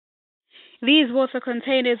These water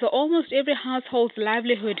containers are almost every household's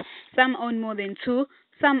livelihood. Some own more than 2,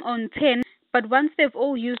 some own 10, but once they've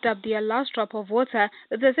all used up their last drop of water,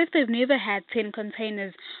 it's as if they've never had 10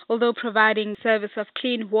 containers. Although providing service of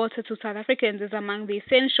clean water to South Africans is among the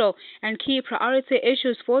essential and key priority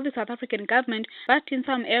issues for the South African government, but in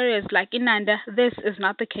some areas like Inanda, this is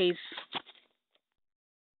not the case.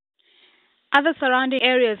 Other surrounding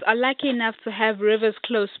areas are lucky enough to have rivers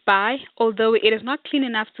close by, although it is not clean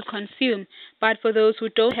enough to consume. But for those who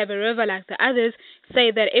don't have a river like the others,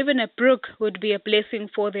 say that even a brook would be a blessing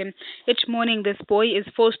for them. Each morning this boy is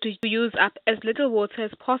forced to use up as little water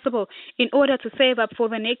as possible in order to save up for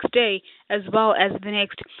the next day as well as the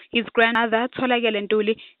next. His grandmother, Skhulile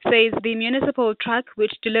Ngcobo, says the municipal truck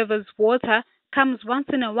which delivers water comes once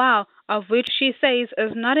in a while, of which she says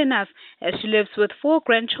is not enough, as she lives with 4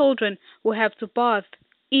 grandchildren who have to bath,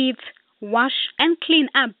 eat, wash, and clean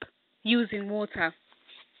up using water.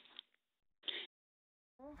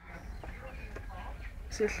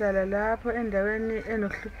 Sihlala lapho endaweni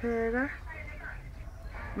enokuhlupheka.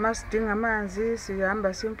 Masidinga amanzi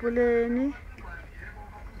sihamba simpuleni.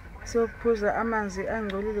 Sokuphuza amanzi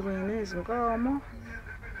angcolile kunye nezinkomo.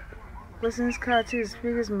 Kwesinye isikhathi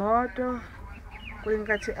izifika izimoto.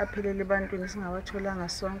 Kuyinkathi aphelele ebantwini singawatholanga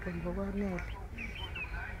sonke ngokwanele.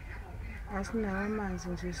 Asinawo amanzi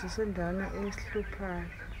nje sisendaweni esihluphayo.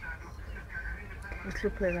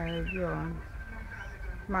 Esihluphekayo kuyona.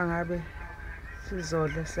 Mangabe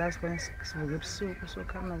sizodla siyazi bona sivuka ebusuku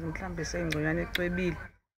sokha amanzi mhlambe seyingconywana ecwebile.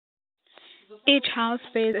 Each house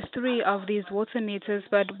bears 3 of these water meters,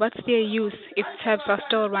 but what's their use if taps are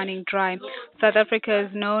still running dry? South Africa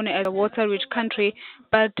is known as a water-rich country,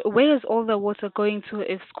 but where is all the water going to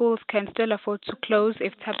if schools can still afford to close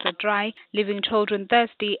if taps are dry, leaving children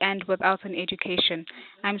thirsty and without an education?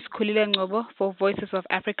 I'm Skhulile Ngcobo for Voices of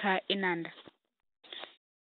Africa, Inanda.